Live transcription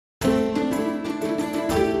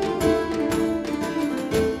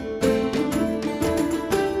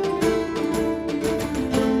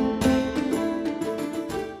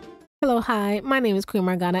Hi, my name is Queen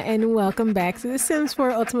Morgana, and welcome back to the Sims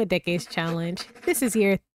 4 Ultimate Decades Challenge. This is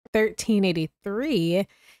year 1383,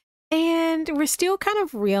 and we're still kind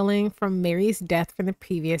of reeling from Mary's death from the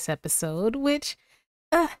previous episode, which,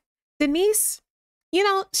 Denise,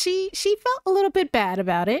 she felt a little bit bad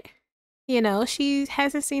about it. She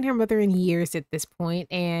hasn't seen her mother in years at this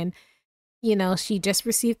point, and, she just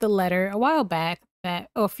received the letter a while back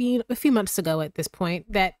a few months ago at this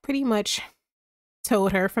point, that pretty much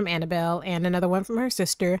told her from Annabelle and another one from her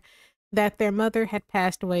sister that their mother had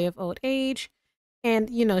passed away of old age. And,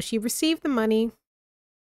 she received the money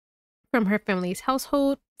from her family's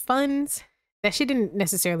household funds that she didn't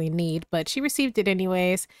necessarily need, but she received it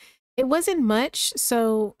anyways. It wasn't much,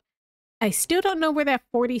 so I still don't know where that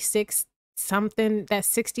 46 something, that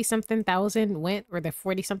 60 something thousand went, or the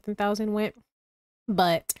 40 something thousand went.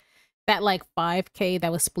 But that like 5K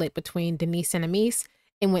that was split between Denise and Amise,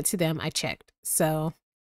 it went to them. I checked. So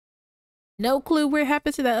no clue where it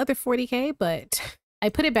happened to that other 40K, but I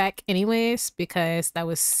put it back anyways because that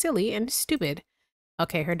was silly and stupid.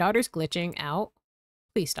 Okay, her daughter's glitching out.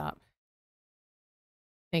 Please stop.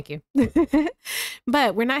 Thank you.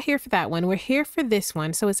 But we're not here for that one. We're here for this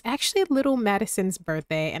one. So it's actually little Madison's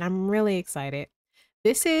birthday, and I'm really excited.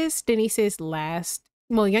 This is Denise's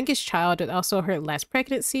youngest child, but also her last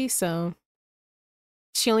pregnancy. So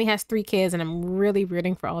she only has 3 kids, and I'm really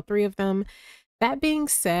rooting for all 3 of them. That being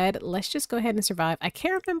said, let's just go ahead and survive. I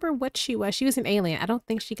can't remember what she was. She was an alien. I don't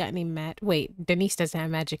think she got any Wait, Denise doesn't have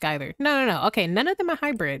magic either. No. Okay, none of them are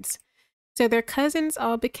hybrids. So their cousins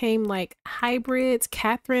all became like hybrids.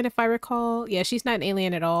 Catherine, if I recall. Yeah, she's not an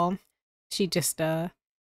alien at all. She just has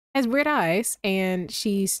weird eyes, and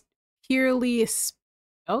she's purely a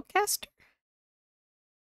spellcaster.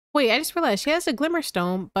 Wait, I just realized she has a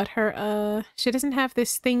Glimmerstone, but her, she doesn't have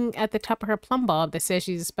this thing at the top of her plumb bob that says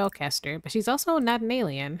she's a spellcaster, but she's also not an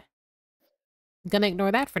alien. Gonna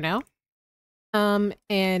ignore that for now.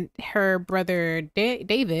 And her brother,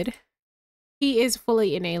 David, he is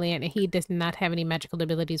fully an alien, and he does not have any magical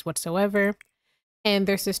abilities whatsoever. And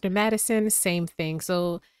their sister Madison, same thing.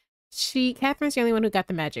 So Catherine's the only one who got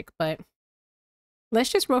the magic, but let's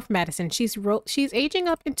just roll for Madison. She's aging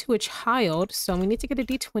up into a child, so we need to get a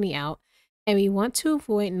d20 out. And we want to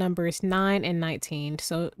avoid numbers 9 and 19.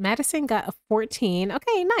 So Madison got a 14.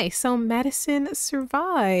 Okay, nice. So Madison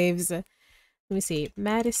survives. Let me see.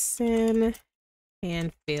 Madison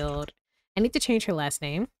Canfield. I need to change her last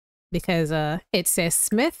name because it says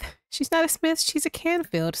Smith. She's not a Smith, she's a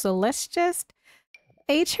Canfield. So let's just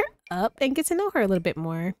age her up and get to know her a little bit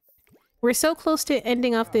more. We're so close to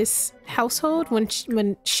ending off this household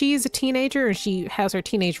when she's a teenager, or she has her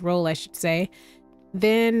teenage role, I should say.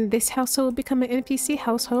 Then this household will become an NPC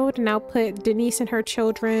household, and I'll put Denise and her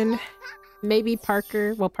children, maybe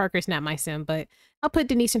Parker. Well, Parker's not my sim, but I'll put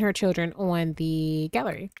Denise and her children on the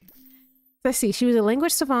gallery. Let's see. She was a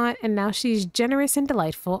language savant, and now she's generous and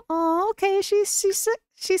delightful. Oh, okay. She's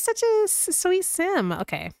such a sweet sim.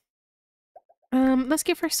 Okay. Let's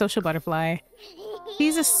give her social butterfly.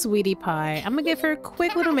 She's a sweetie pie. I'm gonna give her a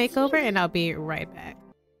quick little makeover, and I'll be right back.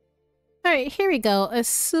 All right, here we go. A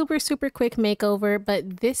super quick makeover,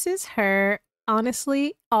 but this is her.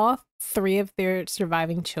 Honestly, all 3 of their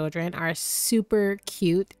surviving children are super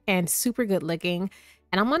cute and super good looking,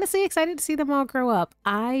 and I'm honestly excited to see them all grow up.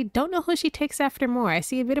 I don't know who she takes after more. I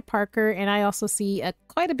see a bit of Parker, and I also see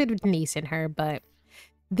quite a bit of Denise in her, but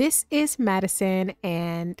this is Madison,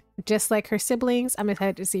 and just like her siblings, I'm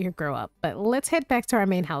excited to see her grow up. But let's head back to our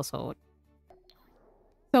main household.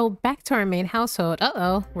 So back to our main household.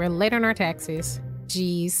 Uh-oh, we're late on our taxes.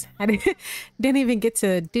 Jeez, I didn't even get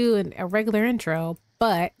to do a regular intro.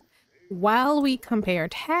 But while we compare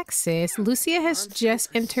taxes, Lucia has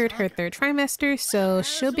just entered her 3rd trimester, so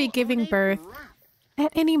she'll be giving birth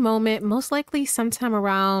at any moment, most likely sometime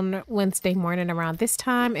around Wednesday morning around this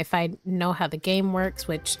time, if I know how the game works,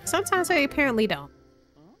 which sometimes I apparently don't.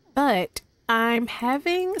 But I'm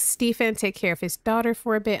having Stephen take care of his daughter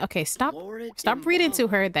for a bit. Okay, stop reading to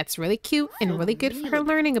her. That's really cute and really good for her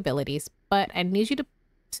learning abilities. But I need you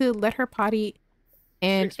to let her potty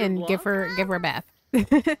and give her a bath.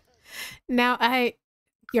 Now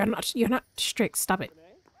you're not strict. Stop it.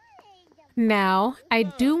 Now, I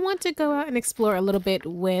do want to go out and explore a little bit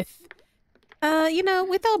with,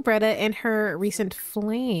 with Albreda and her recent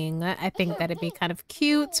fling. I think that'd be kind of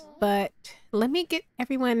cute, but let me get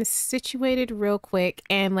everyone situated real quick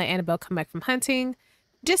and let Annabelle come back from hunting.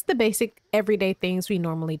 Just the basic everyday things we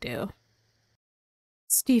normally do.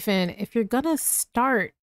 Stephen, if you're gonna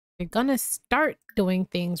start doing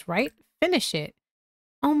things right, finish it.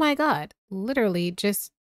 Oh my God, literally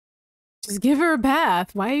just give her a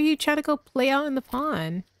bath. Why are you trying to go play out in the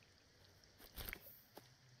pond?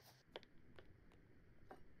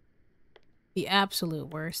 The absolute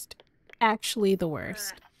worst. Actually the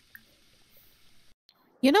worst.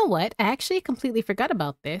 You know what? I actually completely forgot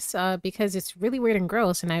about this because it's really weird and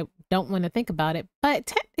gross and I don't want to think about it. But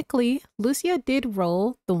technically, Lucia did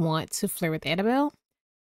roll the want to flirt with Annabelle.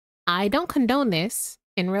 I don't condone this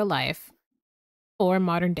in real life or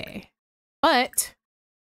modern day. But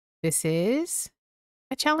this is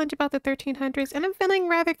a challenge about the 1300s and I'm feeling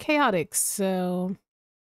rather chaotic, so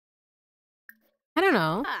I don't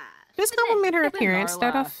know. Just compliment her appearance.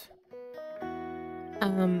 Start off.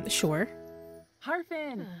 Sure.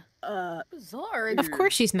 Harfin. Zord. Of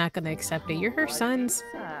course she's not gonna accept it. You're her son's.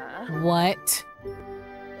 What?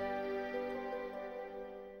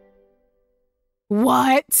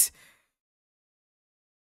 What?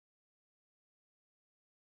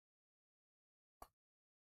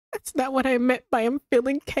 That's not what I meant by I'm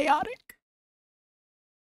feeling chaotic.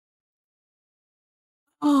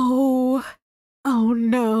 Oh. Oh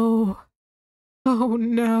no. Oh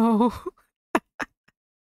no.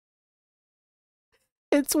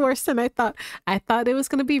 It's worse than I thought. I thought it was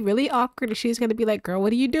going to be really awkward and she was going to be like, girl,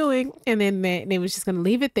 what are you doing? And then they was just going to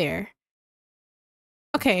leave it there.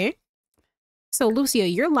 Okay. So, Lucia,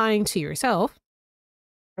 you're lying to yourself.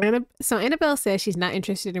 So, Annabelle says she's not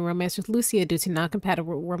interested in romance with Lucia due to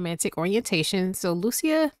non-compatible romantic orientation. So,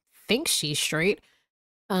 Lucia thinks she's straight,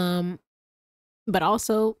 but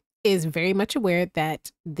also is very much aware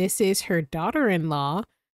that this is her daughter-in-law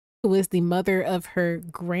who is the mother of her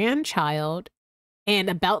grandchild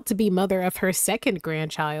and about to be mother of her second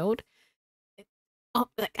grandchild. Oh,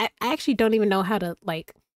 I actually don't even know how to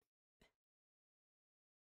like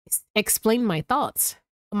explain my thoughts.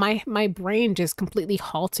 My brain just completely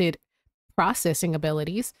halted processing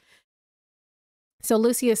abilities. So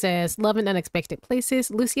Lucia says, love in unexpected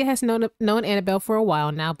places. Lucia has known Annabelle for a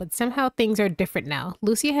while now, but somehow things are different now.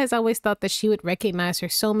 Lucia has always thought that she would recognize her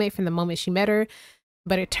soulmate from the moment she met her,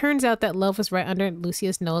 but it turns out that love was right under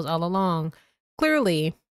Lucia's nose all along.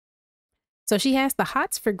 Clearly. So she has the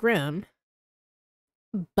hots for Grimm,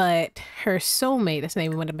 but her soulmate, that's not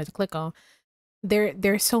even what I'm meant to click on. They're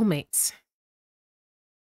soulmates.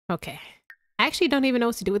 Okay. I actually don't even know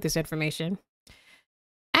what to do with this information.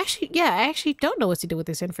 Actually, yeah, I actually don't know what to do with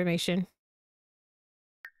this information.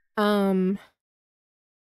 Boy.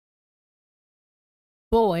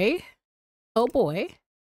 Oh boy.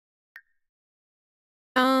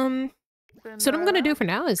 So what I'm gonna do for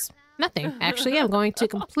now is nothing. Actually, I'm going to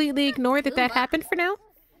completely ignore that happened for now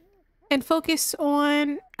and focus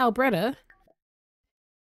on Albreda.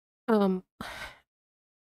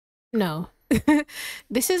 No.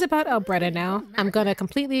 This is about Albreda now. I'm gonna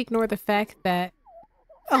completely ignore the fact that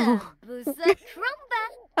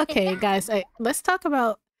okay, guys, let's talk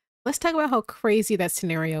about how crazy that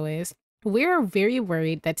scenario is. We're very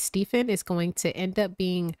worried that Stephen is going to end up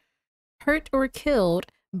being hurt or killed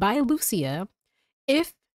by Lucia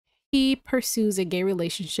if he pursues a gay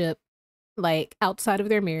relationship like outside of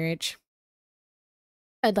their marriage,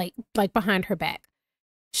 like behind her back.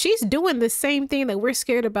 She's doing the same thing that we're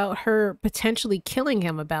scared about her potentially killing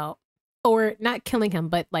him about, or not killing him,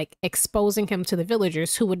 but like exposing him to the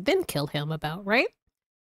villagers who would then kill him about, right?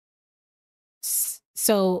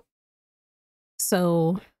 So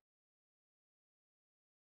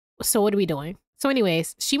what are we doing? So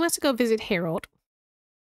anyways, she wants to go visit Harold.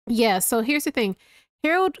 Yeah, so here's the thing.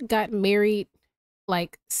 Harold got married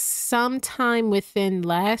like sometime within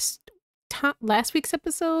last week's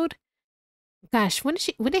episode. Gosh, when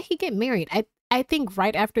did he get married? I think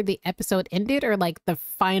right after the episode ended or like the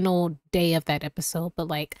final day of that episode, but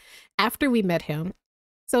like after we met him.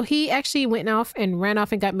 So he actually went off and ran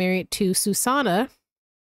off and got married to Susanna.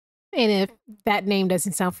 And if that name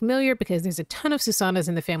doesn't sound familiar, because there's a ton of Susannas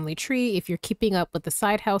in the family tree, if you're keeping up with the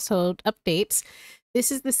side household updates, this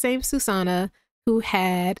is the same Susanna who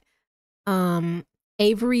had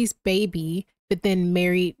Avery's baby, but then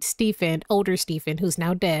married Stephen, older Stephen, who's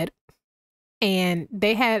now dead. And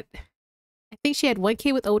they had, I think she had one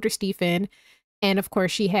kid with older Stephen. And of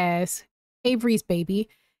course she has Avery's baby.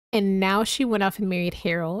 And now she went off and married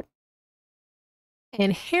Harold.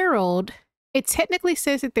 And Harold, it technically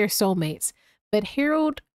says that they're soulmates, but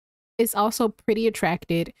Harold is also pretty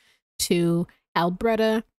attracted to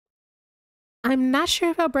Albreda. I'm not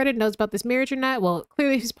sure if Albreda knows about this marriage or not. Well,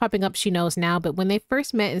 clearly she's popping up, she knows now, but when they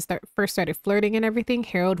first met and first started flirting and everything,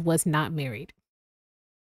 Harold was not married.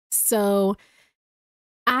 So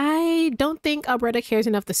I don't think Albreda cares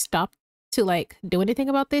enough to stop to like do anything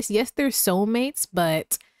about this. Yes, they're soulmates,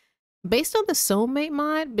 but based on the soulmate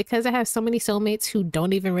mod, because I have so many soulmates who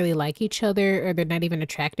don't even really like each other or they're not even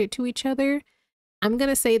attracted to each other, I'm going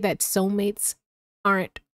to say that soulmates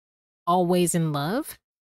aren't always in love.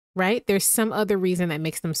 right? There's some other reason that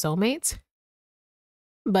makes them soulmates.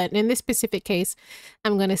 But in this specific case,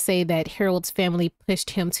 I'm going to say that Harold's family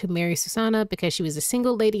pushed him to marry Susanna because she was a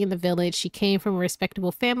single lady in the village. She came from a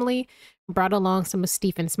respectable family, brought along some of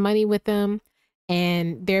Stephen's money with them,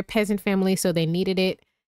 and they're a peasant family, so they needed it.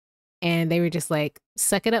 And they were just like,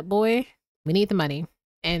 suck it up, boy. We need the money.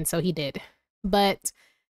 And so he did. But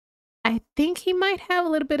I think he might have a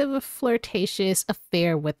little bit of a flirtatious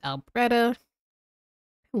affair with Albreda,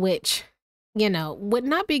 which, you know, would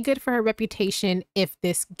not be good for her reputation if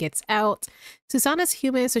this gets out. Susanna's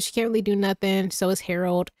human, so she can't really do nothing. So is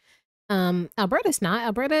Harold. Albreda's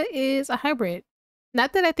not. Albreda is a hybrid.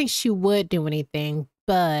 Not that I think she would do anything,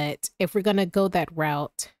 but if we're gonna go that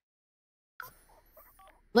route,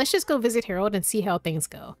 let's just go visit Harold and see how things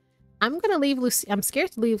go. I'm gonna leave Lucia. I'm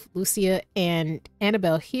scared to leave Lucia and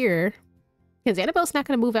Annabelle here because Annabelle's not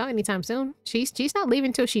gonna move out anytime soon. She's not leaving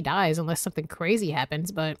until she dies unless something crazy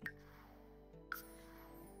happens, but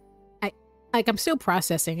I'm still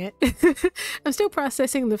processing it. I'm still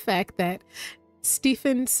processing the fact that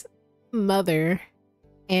Stephen's mother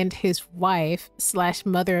and his wife /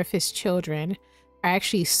 mother of his children are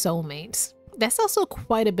actually soulmates. That's also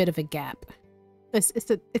quite a bit of a gap. It's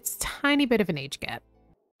a tiny bit of an age gap.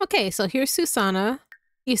 Okay, so here's Susanna.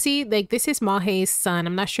 You see, like, this is Mahe's son.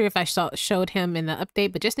 I'm not sure if I showed him in the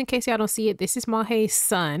update, but just in case y'all don't see it, this is Mahe's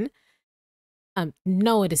son.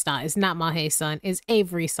 No, it is not. It's not Mahe's son. It's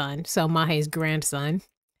Avery's son, so Mahe's grandson.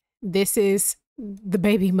 This is the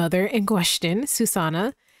baby mother in question,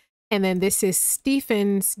 Susanna. And then this is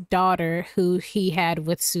Stephen's daughter, who he had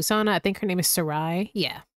with Susanna. I think her name is Sarai.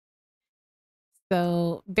 Yeah.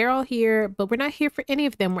 So they're all here, but we're not here for any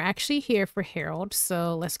of them. We're actually here for Harold.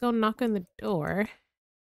 So let's go knock on the door.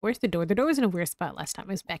 Where's the door? The door was in a weird spot last time.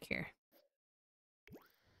 It was back here.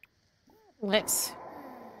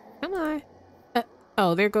 Come on.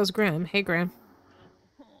 Oh, there goes Graham. Hey, Graham.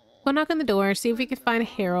 Go knock on the door, see if we can find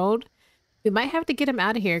Harold. We might have to get him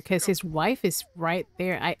out of here because his wife is right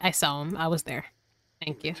there. I saw him. I was there.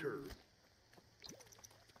 Thank you.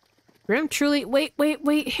 Graham, truly...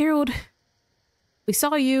 Wait, Harold. We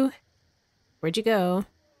saw you. Where'd you go?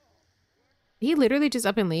 Did he literally just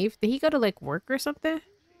up and leave? Did he go to, like, work or something?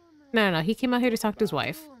 No. He came out here to talk to his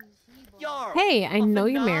wife. Hey, I know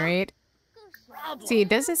you're married. See, it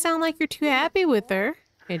doesn't sound like you're too happy with her.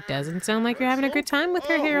 It doesn't sound like you're having a good time with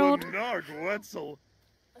her, Harold. Can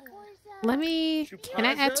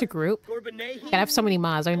I add to group? I have so many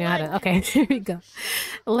mods, I know how to, okay, here we go.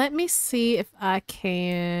 Let me see if I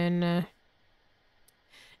can,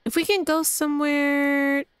 if we can go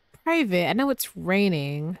somewhere private. I know it's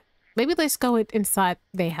raining. Maybe let's go inside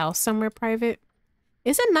the house somewhere private.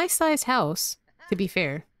 It's a nice sized house, to be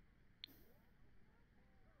fair.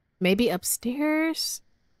 Maybe upstairs?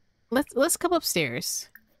 Let's come upstairs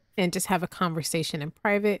and just have a conversation in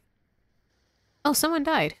private. Oh, someone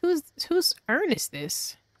died. Whose urn is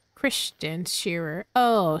this? Christian Shearer.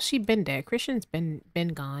 Oh, she been dead. Christian's been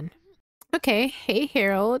gone. Okay, hey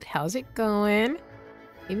Harold, how's it going?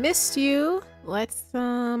 We missed you. Let's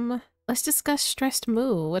discuss stressed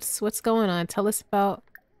Moo. What's going on? Tell us about.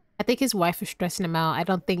 I think his wife is stressing him out. I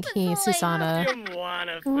don't think he and Susanna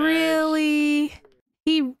really.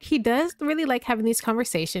 He does really like having these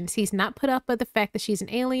conversations. He's not put up with the fact that she's an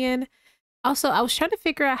alien. Also, I was trying to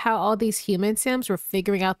figure out how all these human sims were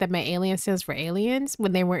figuring out that my alien sims were aliens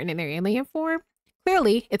when they weren't in their alien form.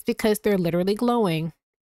 Clearly, it's because they're literally glowing.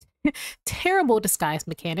 Terrible disguise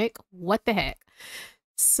mechanic. What the heck?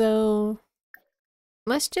 So,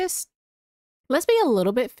 let's be a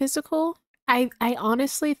little bit physical. I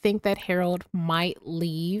honestly think that Harold might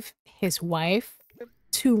leave his wife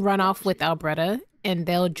to run off with Albreda, and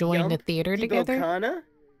they'll join the theater together.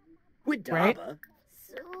 Right?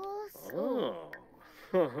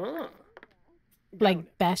 Like,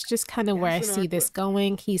 that's just kind of where I see this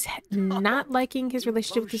going. He's not liking his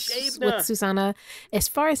relationship with Susanna. As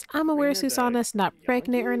far as I'm aware, Susanna's not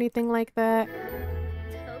pregnant or anything like that.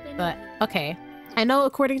 But, okay. I know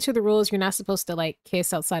according to the rules, you're not supposed to, like,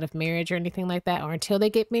 kiss outside of marriage or anything like that, or until they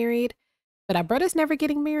get married. But Albreda's never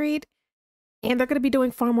getting married. And they're going to be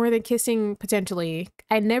doing far more than kissing, potentially.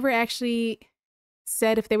 I never actually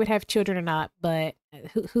said if they would have children or not, but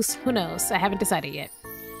who knows? I haven't decided yet.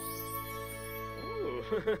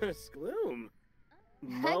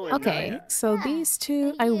 Okay, so these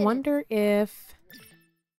two, I wonder if...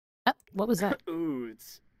 Oh, what was that?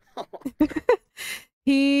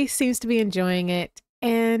 He seems to be enjoying it.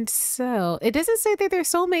 And so, it doesn't say that they're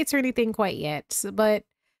soulmates or anything quite yet, but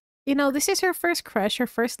you know, this is her first crush, her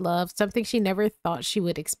first love, something she never thought she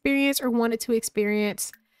would experience or wanted to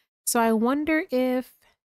experience. So I wonder if...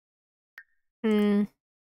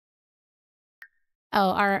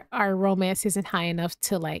 oh, our romance isn't high enough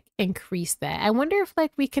to like increase that. I wonder if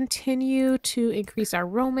like we continue to increase our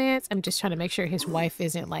romance. I'm just trying to make sure his wife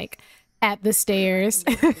isn't like at the stairs.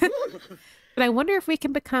 But I wonder if we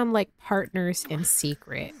can become like partners in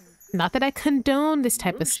secret. Not that I condone this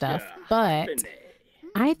type of stuff, but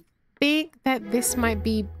I think that this might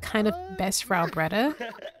be kind of best for Albreda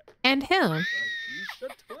and him.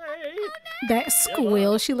 That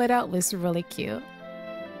squeal she let out was really cute.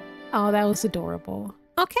 Oh, that was adorable.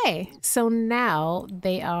 Okay, so now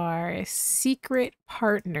they are secret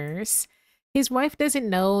partners. His wife doesn't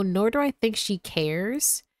know, nor do I think she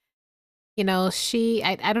cares. You know,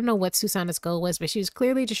 I don't know what Susanna's goal was, but she was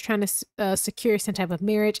clearly just trying to secure some type of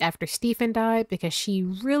marriage after Stephen died because she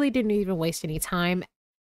really didn't even waste any time,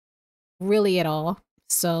 really at all.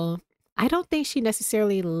 So I don't think she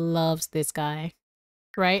necessarily loves this guy,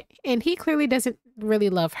 right? And he clearly doesn't really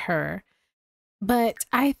love her. But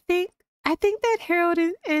I think that Harold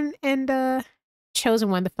and Chosen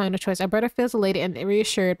One, the final choice. Alberta feels elated and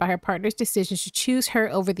reassured by her partner's decision to choose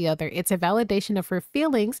her over the other. It's a validation of her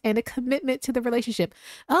feelings and a commitment to the relationship.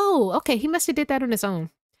 Oh, okay. He must have did that on his own.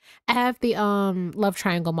 I have the love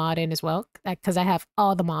triangle mod in as well because I have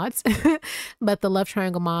all the mods. But the love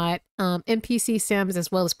triangle mod, NPC Sims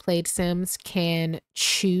as well as played Sims can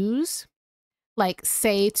choose, like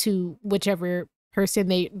say to whichever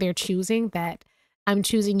person they're choosing that I'm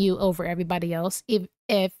choosing you over everybody else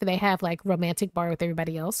if they have like romantic bar with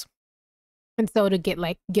everybody else. And so to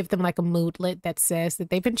give them like a moodlet that says that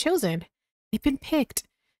they've been chosen. They've been picked.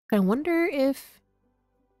 I wonder if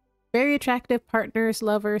very attractive partners,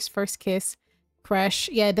 lovers, first kiss, crush.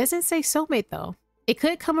 Yeah, it doesn't say soulmate though. It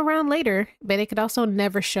could come around later, but it could also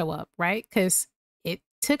never show up, right? Because it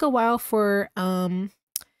took a while for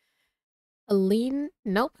Aline,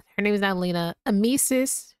 nope, her name is not Alina,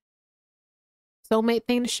 Amesis soulmate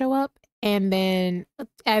thing to show up. And then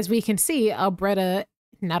as we can see, Annabelle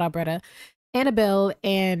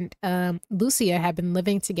and Lucia have been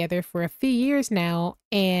living together for a few years now,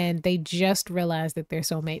 and they just realized that they're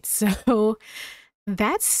soulmates. So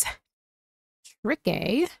that's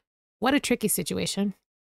tricky. What a tricky situation.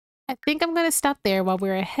 I think I'm gonna stop there while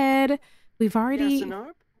we're ahead. We've already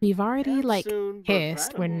like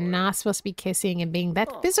kissed. We're not supposed to be kissing and being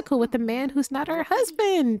that physical with a man who's not our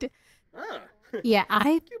husband. Yeah,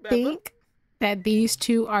 I think that these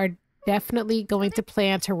two are definitely going to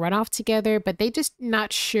plan to run off together, but they just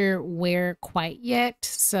not sure where quite yet.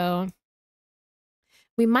 So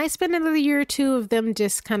we might spend another year or two of them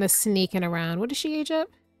just kind of sneaking around. What does she age up?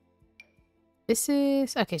 This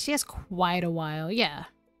is okay. She has quite a while. Yeah,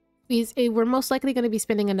 we're most likely going to be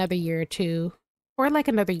spending another year or two, or like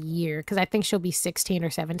another year, because I think she'll be 16 or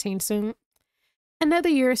 17 soon. Another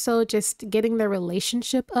year or so, just getting their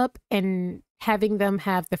relationship up and having them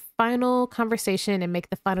have the final conversation and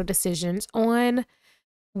make the final decisions on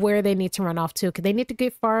where they need to run off to, because they need to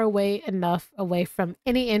get far away enough away from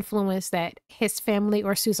any influence that his family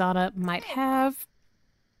or Susanna might have.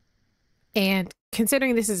 And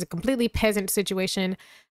considering this is a completely peasant situation,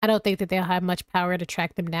 I don't think that they'll have much power to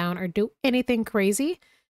track them down or do anything crazy.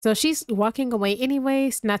 So she's walking away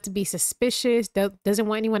anyways, not to be suspicious, doesn't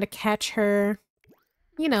want anyone to catch her.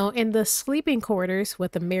 You know, in the sleeping quarters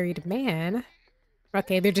with a married man.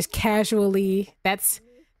 Okay, they're just casually, that's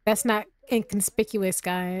not inconspicuous,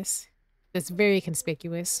 guys. It's very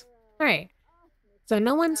conspicuous. All right. So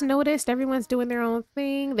no one's noticed. Everyone's doing their own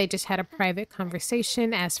thing. They just had a private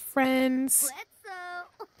conversation as friends.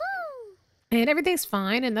 And everything's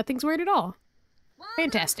fine and nothing's weird at all.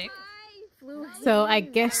 Fantastic. So I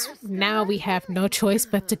guess now we have no choice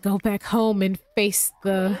but to go back home and face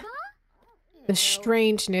the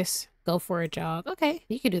strangeness. Go for a jog. Okay,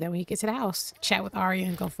 you can do that when you get to the house. Chat with Arya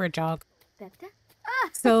and go for a jog.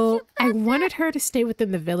 So I wanted her to stay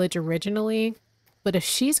within the village originally, but if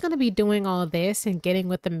she's going to be doing all this and getting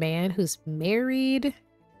with a man who's married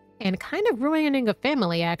and kind of ruining a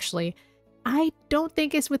family, actually, I don't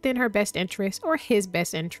think it's within her best interest or his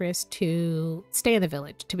best interest to stay in the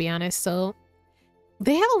village, to be honest. So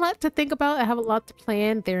they have a lot to think about. I have a lot to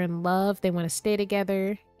plan. They're in love. They want to stay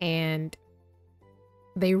together, and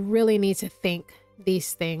they really need to think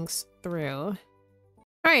these things through.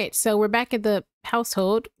 All right, so we're back at the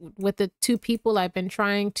household with the two people I've been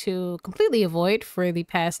trying to completely avoid for the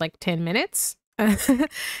past like 10 minutes.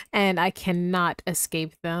 And I cannot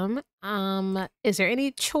escape them. Is there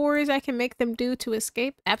any chores I can make them do to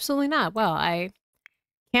escape? Absolutely not. Well, I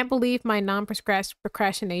can't believe my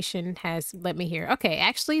non-procrastination has led me here. Okay,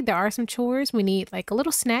 actually, there are some chores. We need like a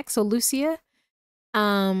little snack. So Lucia,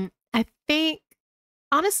 I think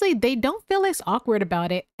honestly, they don't feel as awkward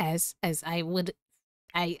about it as I would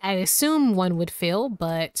I assume one would feel,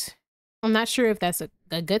 but I'm not sure if that's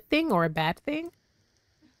a good thing or a bad thing,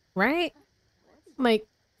 right? Like,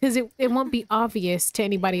 because it won't be obvious to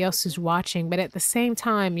anybody else who's watching, but at the same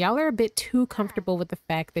time, y'all are a bit too comfortable with the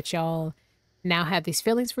fact that y'all now have these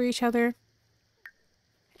feelings for each other.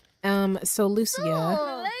 So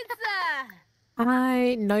Lucia,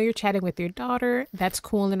 I know you're chatting with your daughter. That's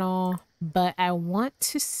cool and all, but I want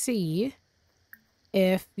to see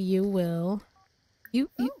if you will, do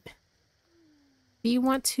you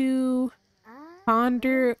want to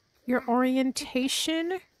ponder your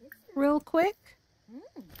orientation real quick?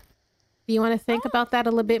 Do you want to think about that a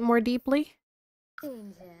little bit more deeply?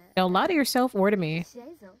 Don't lie to yourself or to me.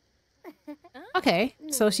 Okay,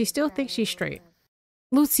 so she still thinks she's straight.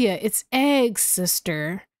 Lucia, it's eggs,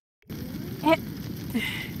 sister.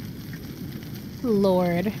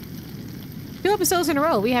 Lord. 2 episodes in a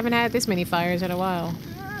row. We haven't had this many fires in a while.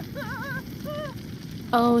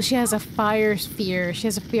 Oh, she has a fire fear. She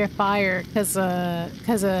has a fear of fire because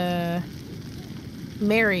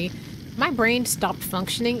Mary. My brain stopped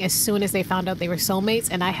functioning as soon as they found out they were soulmates,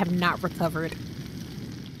 and I have not recovered.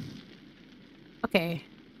 Okay.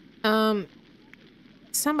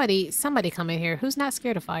 Somebody come in here. Who's not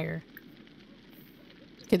scared of fire?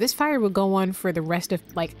 Okay, this fire will go on for the rest of,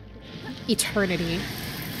 like, eternity.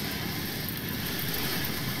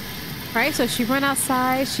 Right, so she ran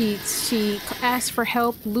outside. She asked for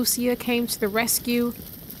help. Lucia came to the rescue.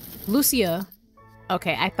 Lucia.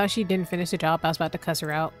 Okay, I thought she didn't finish the job. I was about to cuss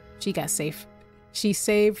her out. She got safe. She's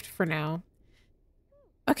saved for now.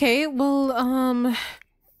 Okay, well,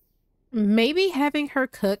 maybe having her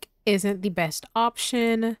cook isn't the best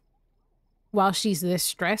option while she's this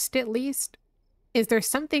stressed, at least. Is there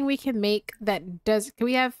something we can make that does... Can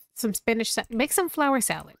we have some spinach... Make some flour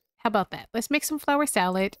salad. How about that? Let's make some flour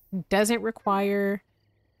salad. Doesn't require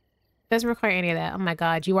any of that. Oh my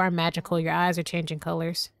god, you are magical. Your eyes are changing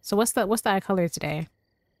colors. So what's the eye color today?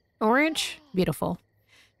 Orange? Beautiful.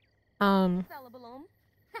 I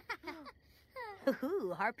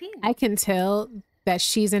can tell that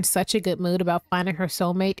she's in such a good mood about finding her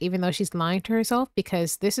soulmate, even though she's lying to herself,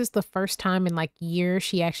 because this is the first time in like years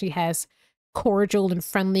she actually has cordial and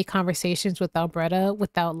friendly conversations with Albreda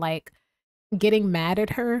without like getting mad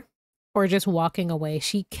at her or just walking away.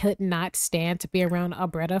 She could not stand to be around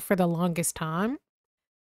Albreda for the longest time.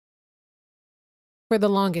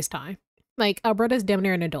 Like, Albreda's damn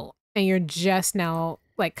near an adult, and you're just now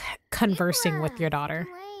like conversing with your daughter.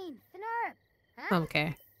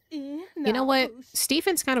 Okay. You know what?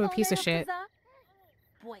 Stephen's kind of a piece of shit.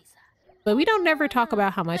 But we don't never talk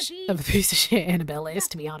about how much of a piece of shit Annabelle is,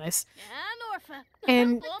 to be honest.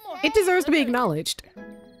 And it deserves to be acknowledged.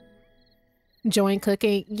 Join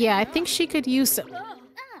cooking. Yeah, I think she could use some...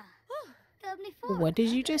 What did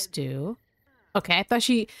you just do? Okay, I thought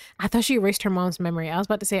she erased her mom's memory. I was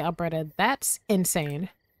about to say, Albreda, that's insane.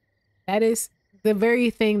 That is the very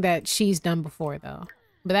thing that she's done before, though.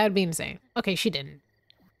 But that would be insane. Okay, she didn't.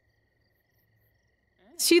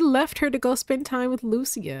 She left her to go spend time with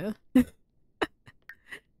Lucia.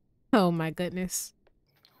 Oh my goodness.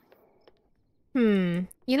 You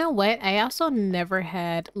know what? I also never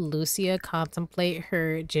had Lucia contemplate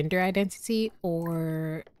her gender identity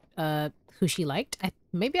or who she liked.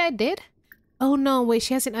 Maybe I did? Oh no, wait,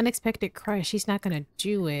 she has an unexpected crush. She's not gonna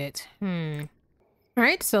do it.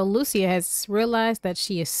 Alright, so Lucia has realized that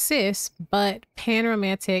she is cis, but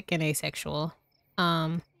panromantic and asexual.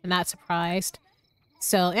 Not surprised.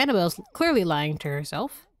 So Annabelle's clearly lying to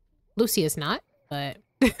herself. Lucia's not, but...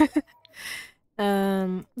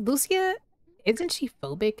 Lucia, isn't she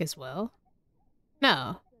phobic as well?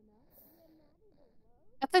 No.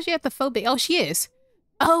 I thought she had the phobic... Oh, she is!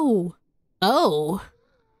 Oh! Oh!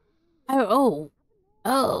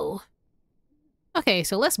 Oh! Okay,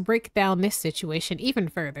 so let's break down this situation even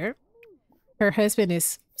further. Her husband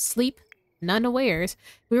is asleep, none awares.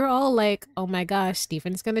 We were all like, oh my gosh,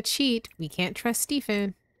 Stephen's gonna cheat. We can't trust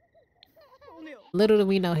Stephen. Little do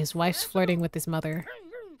we know his wife's flirting with his mother.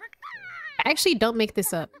 I actually don't make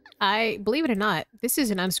this up. Believe it or not, this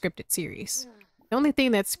is an unscripted series. The only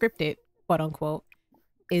thing that's scripted, quote unquote,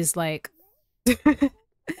 is like...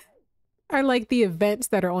 are like the events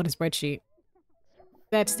that are on a spreadsheet.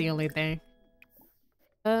 That's the only thing.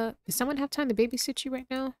 Does someone have time to babysit you right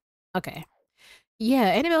now? Okay. Yeah,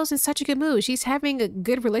 Annabelle's in such a good mood. She's having a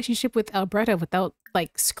good relationship with Albreda without,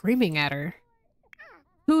 like, screaming at her.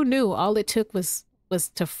 Who knew all it took was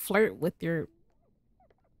to flirt with your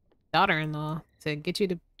daughter-in-law to get you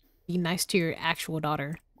to be nice to your actual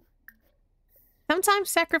daughter.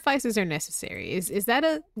 Sometimes sacrifices are necessary. Is that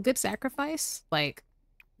a good sacrifice? Like,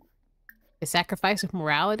 a sacrifice of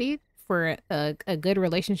morality for a good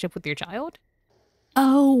relationship with your child?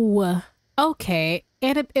 Oh, okay.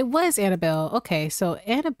 It was Annabelle. Okay, so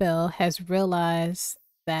Annabelle has realized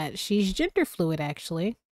that she's gender fluid,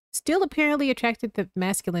 actually. Still apparently attracted to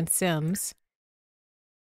masculine Sims,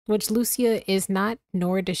 which Lucia is not,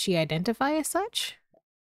 nor does she identify as such.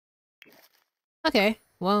 Okay,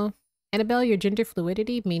 well, Annabelle, your gender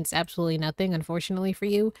fluidity means absolutely nothing, unfortunately for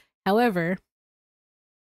you. However,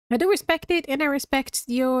 I do respect it, and I respect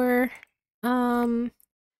your, um,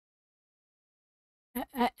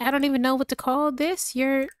 I don't even know what to call this.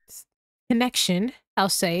 Your connection, I'll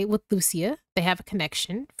say, with Lucia. They have a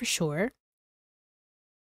connection, for sure.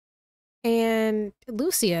 And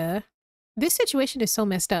Lucia, this situation is so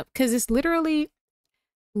messed up, because it's literally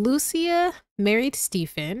Lucia married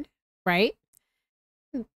Stephen, right?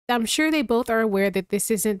 I'm sure they both are aware that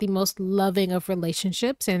this isn't the most loving of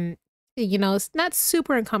relationships, and you know, it's not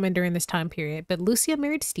super uncommon during this time period, but Lucia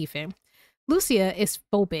married Stephen. Lucia is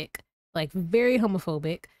phobic, like very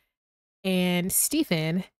homophobic, and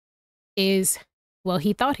Stephen is, well,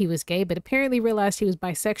 he thought he was gay, but apparently realized he was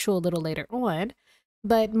bisexual a little later on,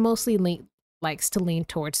 but mostly likes to lean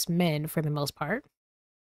towards men for the most part.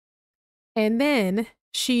 And then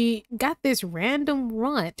she got this random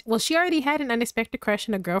runt. Well, she already had an unexpected crush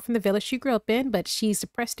on a girl from the village she grew up in, but she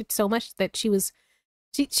suppressed it so much that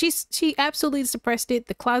she absolutely suppressed it.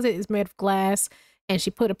 The closet is made of glass, and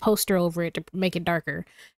she put a poster over it to make it darker.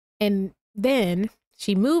 And then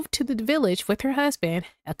she moved to the village with her husband,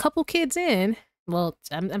 a couple kids in. Well,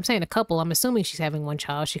 I'm saying a couple. I'm assuming she's having one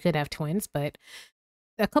child. She could have twins, but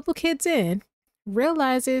a couple kids in,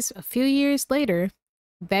 realizes a few years later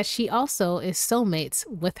that she also is soulmates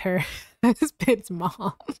with her husband's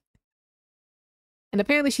mom. And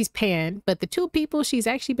apparently she's pan, but the two people she's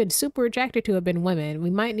actually been super attracted to have been women.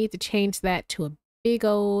 We might need to change that to a big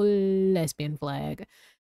old lesbian flag.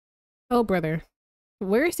 Oh, brother.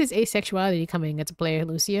 Where is this asexuality coming into play,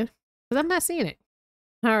 Lucia? Because I'm not seeing it.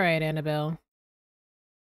 All right, Annabelle.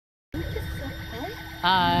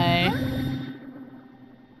 Hi.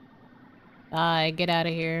 Hi, get out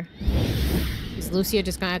of here. Is Lucia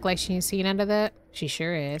just gonna act like she ain't seen none of that? She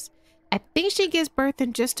sure is. I think she gives birth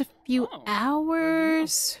in just a few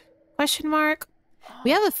hours. Question mark. We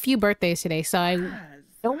have a few birthdays today, so I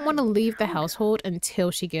don't want to leave the household until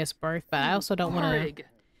she gives birth, but I also don't want to...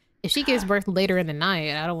 If she gives birth later in the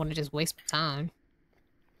night, I don't want to just waste my time.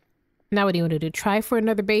 Now what do you want to do? Try for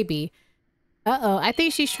another baby. Uh-oh, I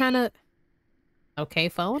think she's trying to... Okay,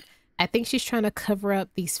 phone. I think she's trying to cover up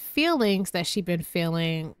these feelings that she's been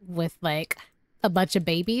feeling with, like, a bunch of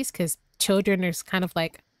babies, because children is kind of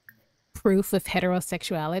like proof of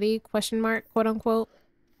heterosexuality, question mark, quote unquote.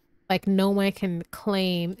 Like, no one can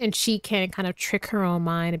claim, and she can kind of trick her own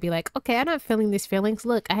mind and be like, okay, I'm not feeling these feelings.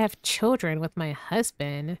 Look, I have children with my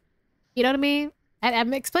husband. You know what I mean?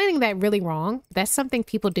 I'm explaining that really wrong. That's something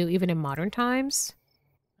people do even in modern times.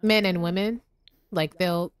 Men and women. Like,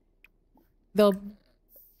 they'll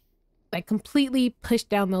like completely push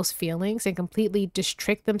down those feelings and completely just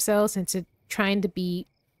trick themselves into trying to be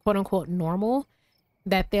quote unquote normal,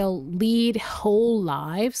 that they'll lead whole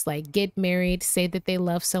lives, like get married, say that they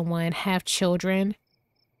love someone, have children,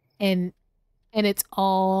 and it's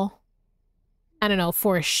all, I don't know,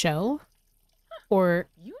 for a show, or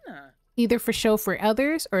either for show for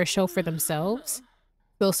others or a show for themselves.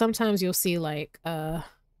 So sometimes you'll see like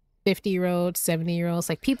 50-year-olds, 70-year-olds,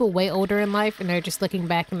 like people way older in life, and they're just looking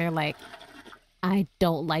back and they're like, I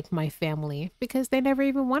don't like my family, because they never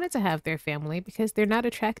even wanted to have their family because they're not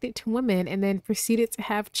attracted to women, and then proceeded to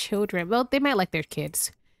have children. Well, they might like their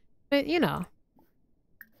kids, but you know,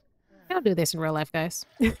 don't do this in real life, guys.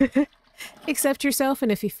 Accept yourself,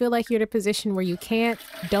 and if you feel like you're in a position where you can't,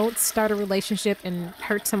 don't start a relationship and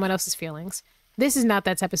hurt someone else's feelings. This is not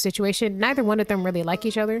that type of situation. Neither one of them really like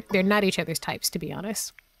each other. They're not each other's types, to be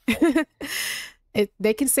honest.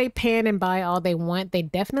 They can say pan and bi all they want. They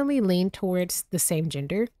definitely lean towards the same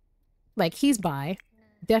gender. Like, he's bi,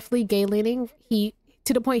 definitely gay leaning. He,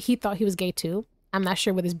 to the point he thought he was gay too. I'm not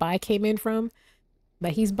sure where this bi came in from,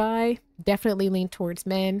 but he's bi, definitely lean towards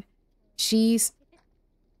men. She's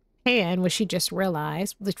pan, which she just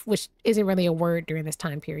realized, which isn't really a word during this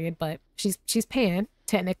time period, but she's pan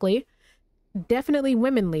technically. Definitely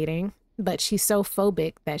women leading, but she's so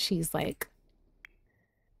phobic that she's like,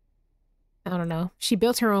 I don't know. She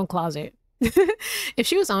built her own closet. If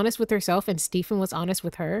she was honest with herself and Stephen was honest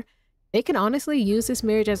with her, they can honestly use this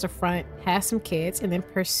marriage as a front, have some kids, and then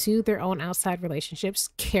pursue their own outside relationships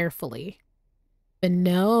carefully. But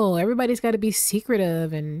no, everybody's got to be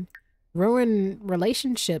secretive and ruin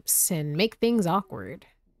relationships and make things awkward.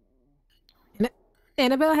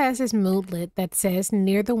 Annabelle has this moodlet that says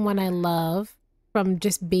near the one I love from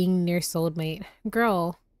just being near soulmate.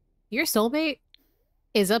 Girl, your soulmate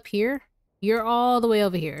is up here. You're all the way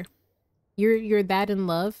over here. You're that in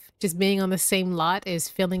love. Just being on the same lot is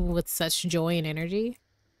filling with such joy and energy.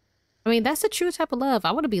 I mean, that's the true type of love.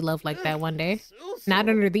 I want to be loved like that one day. Not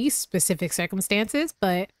under these specific circumstances,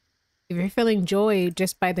 but if you're feeling joy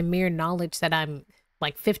just by the mere knowledge that I'm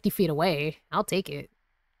like 50 feet away, I'll take it.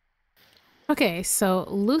 Okay, so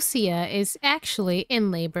Lucia is actually in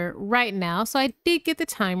labor right now. So I did get the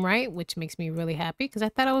time right, which makes me really happy because I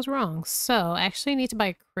thought I was wrong. So I actually need to buy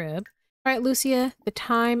a crib. All right, Lucia, the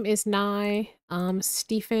time is nigh.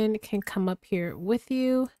 Stephen can come up here with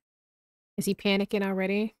you. Is he panicking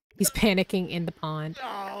already? He's panicking in the pond.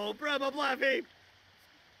 Oh, brother Bluffy!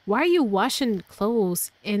 Why are you washing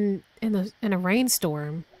clothes in a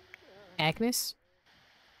rainstorm, Agnes?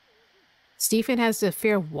 Stephen has the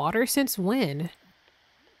fear of water since when?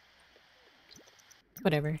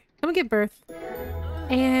 Whatever. Come and get Birth.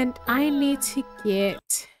 And I need to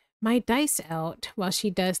get my dice out while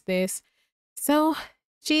she does this. So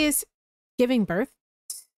she is giving birth.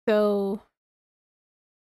 So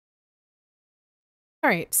all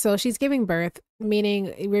right, so she's giving birth,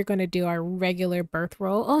 meaning we're going to do our regular birth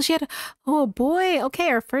roll. Oh, she had, oh boy. Okay,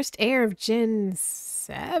 our first heir of Gen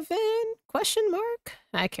 7? Question mark?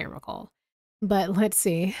 I can't recall. But let's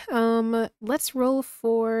see. Let's roll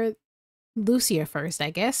for Lucia first, I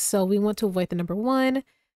guess. So we want to avoid the number 1.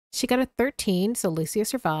 She got a 13, so Lucia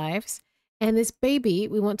survives. And this baby,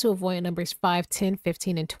 we want to avoid numbers 5, 10,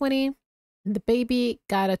 15, and 20. And the baby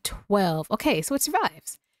got a 12. Okay, so it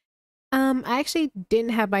survives. I actually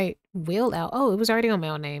didn't have my wheel out. Oh, it was already on my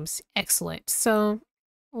own names. Excellent. So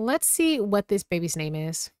let's see what this baby's name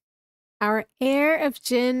is. Our heir of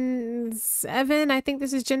Gen 7, I think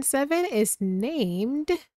this is Gen 7, is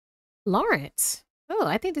named Lawrence. Oh,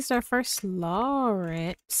 I think this is our first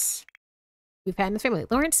Lawrence we've had in the family.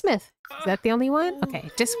 Lawrence Smith. Is that the only one? Okay,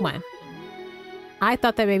 just one. I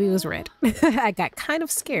thought that baby was red. I got kind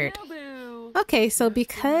of scared. Okay, so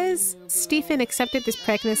because Stephen accepted this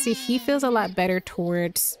pregnancy, he feels a lot better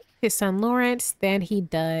towards his son Lawrence than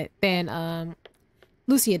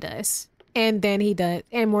Lucia does. And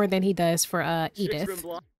more than he does for Edith.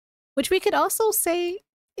 Which we could also say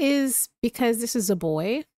is because this is a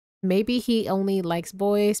boy. Maybe he only likes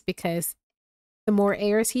boys because the more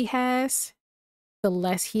heirs he has, the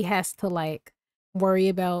less he has to like worry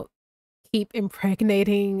about keep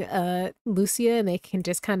impregnating Lucia, and they can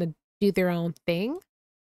just kind of do their own thing.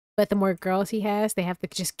 But the more girls he has, they have to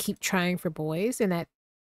just keep trying for boys, and that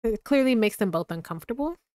clearly makes them both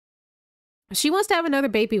uncomfortable. She wants to have another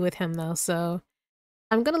baby with him though, so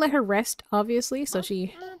I'm gonna let her rest, obviously, so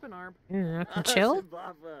she can chill.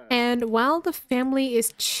 And while the family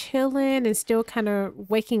is chilling and still kind of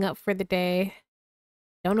waking up for the day,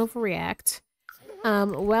 don't overreact.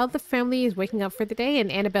 While the family is waking up for the day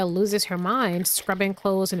and Annabelle loses her mind scrubbing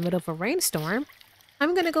clothes in the middle of a rainstorm,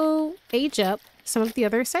 I'm gonna go age up some of the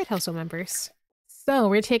other side household members. So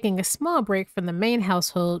we're taking a small break from the main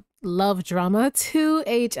household love drama to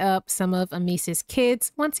age up some of Amice's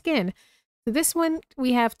kids once again. So this one,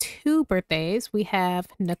 we have 2 birthdays. We have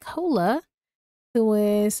Nicola, who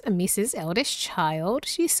is Amice's eldest child.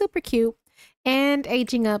 She's super cute. And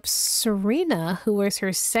aging up Serena, who is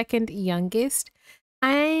her second youngest.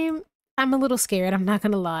 I'm a little scared, I'm not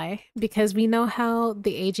gonna lie, because we know how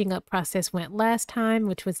the aging up process went last time,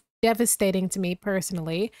 which was devastating to me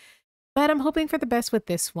personally. But I'm hoping for the best with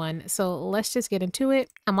this one. So let's just get into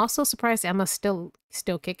it. I'm also surprised Emma's still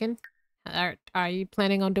kicking. Are you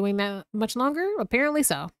planning on doing that much longer? Apparently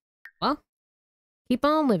so. Well, keep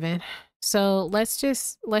on living. So let's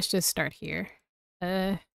just start here.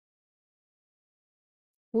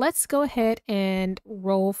 Let's go ahead and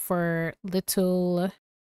roll for little.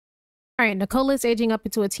 All right, Nicola's aging up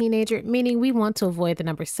into a teenager, meaning we want to avoid the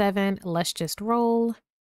number 7. Let's just roll.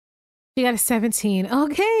 She got a 17.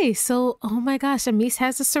 Okay, so, oh my gosh, Amice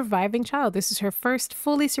has a surviving child. This is her first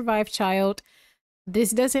fully survived child.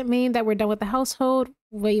 This doesn't mean that we're done with the household.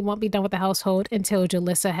 We won't be done with the household until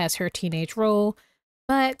Jalissa has her teenage role.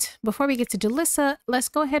 But before we get to Jalissa, let's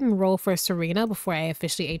go ahead and roll for Serena before I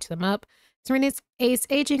officially age them up. Serena is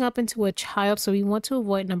aging up into a child, so we want to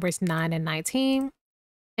avoid numbers 9 and 19.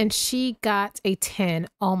 And she got a 10.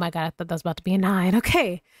 Oh my god, I thought that was about to be a 9.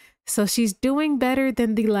 Okay. So she's doing better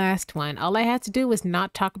than the last one. All I had to do was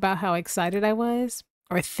not talk about how excited I was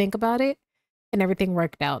or think about it, and everything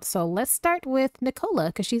worked out. So let's start with Nicola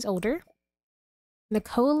because she's older.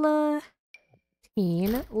 Nicola,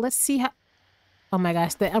 teen. Let's see how. Oh my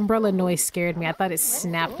gosh, the umbrella noise scared me. I thought it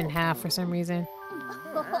snapped in half for some reason.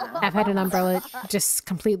 I've had an umbrella just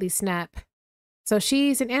completely snap. So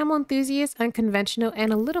she's an animal enthusiast, unconventional,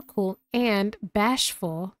 analytical, and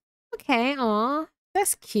bashful. Okay, aw,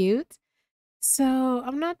 that's cute. So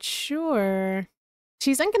I'm not sure.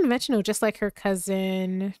 She's unconventional, just like her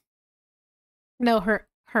cousin. No, her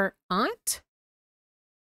aunt.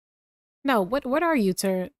 No, what are you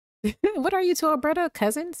to? What are you to Albreda?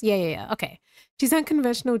 Cousins? Yeah. Okay. She's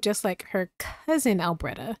unconventional, just like her cousin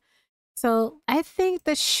Albreda. So I think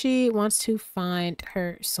that she wants to find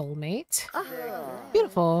her soulmate.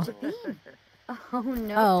 Beautiful. Oh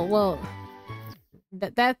no. Oh well,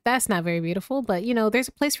 that's not very beautiful, but you know, there's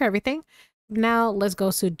a place for everything. Now let's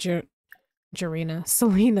go to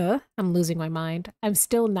Selena. I'm losing my mind. I'm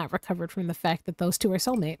still not recovered from the fact that those two are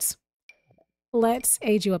soulmates. Let's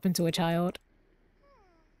age you up into a child.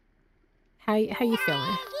 How you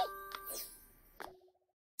feeling?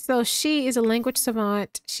 So she is a language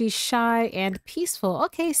savant. She's shy and peaceful.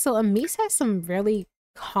 Okay, so Amis has some really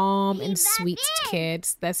calm and sweet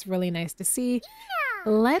kids. That's really nice to see.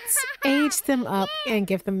 Let's age them up and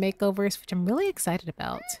give them makeovers, which I'm really excited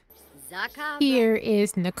about. Here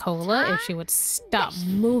is Nicola, if she would stop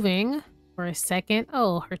moving for a second.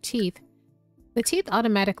 Oh, her teeth. The teeth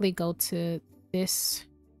automatically go to this.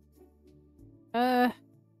 You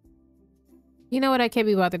know what? I can't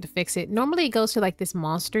be bothered to fix it. Normally it goes to like this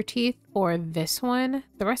monster teeth or this one.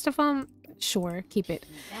 The rest of them, sure, keep it.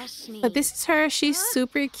 But this is her. She's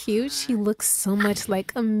super cute. She looks so much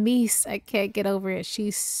like Amis. I can't get over it.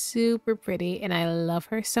 She's super pretty and I love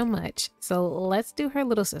her so much. So let's do her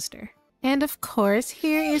little sister. And of course,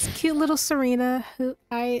 here is cute little Serena, who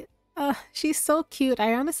she's so cute.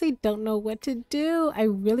 I honestly don't know what to do. I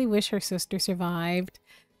really wish her sister survived.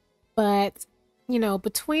 But you know,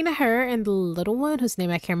 between her and the little one, whose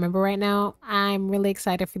name I can't remember right now, I'm really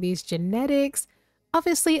excited for these genetics.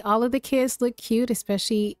 Obviously, all of the kids look cute,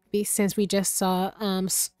 especially since we just saw,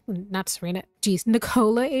 not Serena, geez,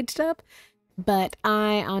 Nicola aged up. But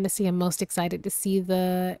I honestly am most excited to see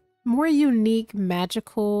the more unique,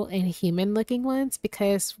 magical, and human-looking ones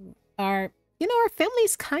because our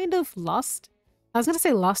family's kind of lost. I was going to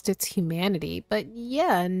say lost its humanity, but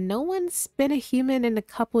yeah, no one's been a human in a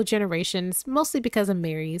couple generations, mostly because of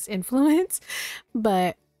Mary's influence.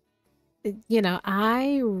 But, you know,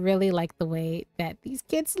 I really like the way that these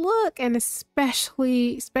kids look, and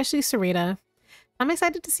especially Serena. I'm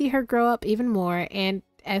excited to see her grow up even more, and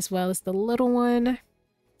as well as the little one.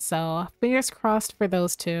 So, fingers crossed for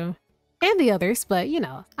those two. And the others, but, you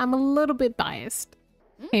know, I'm a little bit biased.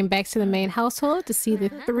 Came back to the main household to see the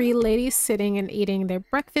three ladies sitting and eating their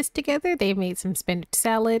breakfast together. They made some spinach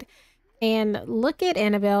salad. And look at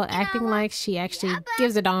Annabelle acting like she actually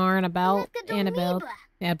gives a darn about Annabelle,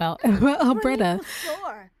 about Albreda.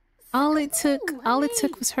 All it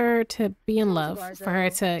took was her to be in love, for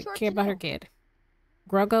her to care about her kid.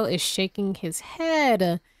 Grogo is shaking his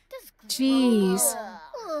head. Jeez.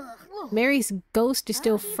 Mary's ghost is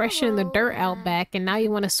still fresh in the dirt out back, and now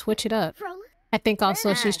you want to switch it up. I think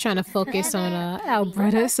also she's trying to focus on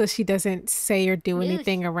Albreda so she doesn't say or do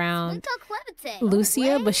anything around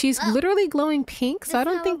Lucia, but she's literally glowing pink, so I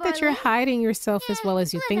don't think that you're hiding yourself as well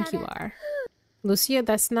as you think you are. Lucia,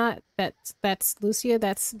 that's not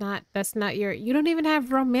your, you don't even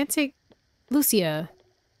have romantic Lucia.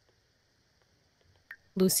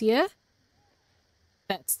 Lucia?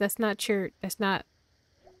 That's not your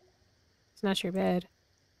bed.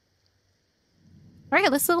 All right,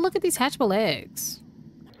 let's look at these hatchable eggs.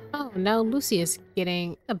 Oh, now Lucia's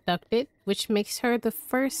getting abducted, which makes her the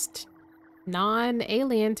first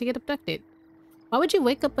non-alien to get abducted. Why would you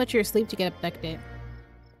wake up but you're asleep to get abducted?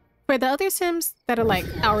 For the other Sims that are like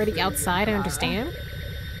already outside, I understand.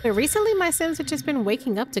 But recently my Sims have just been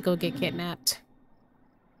waking up to go get kidnapped.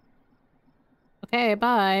 Okay,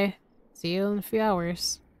 bye. See you in a few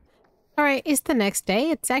hours. All right, it's the next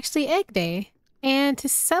day. It's actually egg day. And to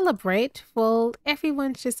celebrate, well,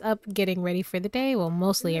 everyone's just up getting ready for the day. Well,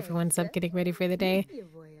 mostly everyone's up getting ready for the day.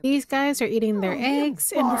 These guys are eating their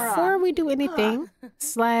eggs. And before we do anything,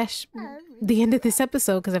 slash the end of this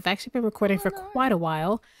episode, because I've actually been recording for quite a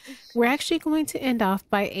while, we're actually going to end off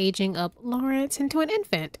by aging up Lawrence into an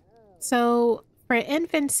infant. So for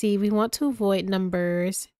infancy, we want to avoid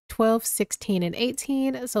numbers 12, 16, and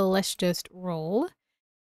 18. So let's just roll.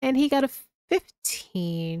 And he got a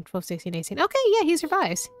 15, 12, 16, 18. Okay, yeah, he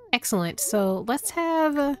survives. Excellent. So let's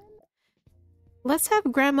have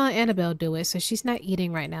Grandma Annabelle do it. So she's not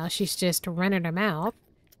eating right now. She's just running her mouth.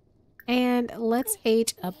 And let's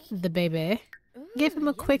age up the baby. Give him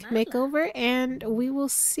a quick makeover and we will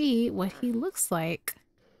see what he looks like.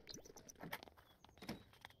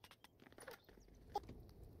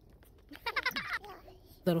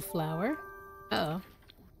 Little flower. Uh-oh.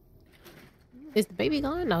 Is the baby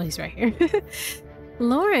gone? No, he's right here.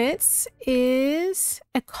 Lawrence is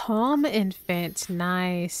a calm infant.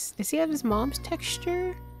 Nice. Does he have his mom's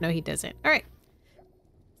texture? No, he doesn't. All right.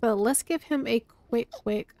 So let's give him a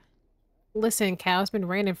quick. Listen, Cal, it's been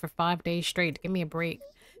raining for 5 days straight. Give me a break.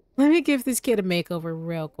 Let me give this kid a makeover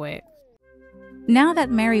real quick. Now that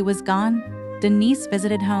Mary was gone, Denise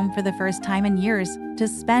visited home for the first time in years to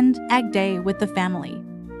spend Egg Day with the family.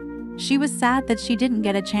 She was sad that she didn't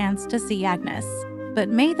get a chance to see Agnes, but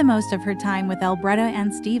made the most of her time with Albreda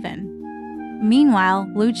and Stephen. Meanwhile,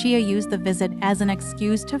 Lucia used the visit as an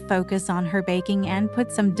excuse to focus on her baking and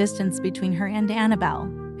put some distance between her and Annabelle,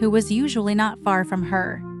 who was usually not far from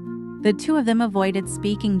her. The two of them avoided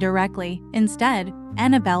speaking directly. Instead,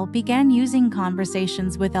 Annabelle began using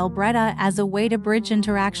conversations with Albreda as a way to bridge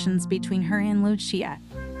interactions between her and Lucia.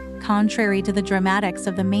 Contrary to the dramatics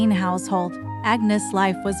of the main household, Agnes'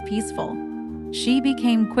 life was peaceful. She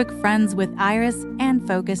became quick friends with Iris and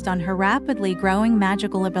focused on her rapidly growing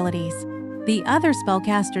magical abilities. The other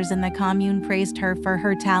spellcasters in the commune praised her for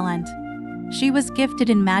her talent. She was gifted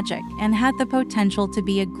in magic and had the potential to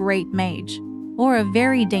be a great mage, or a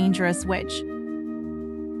very dangerous witch,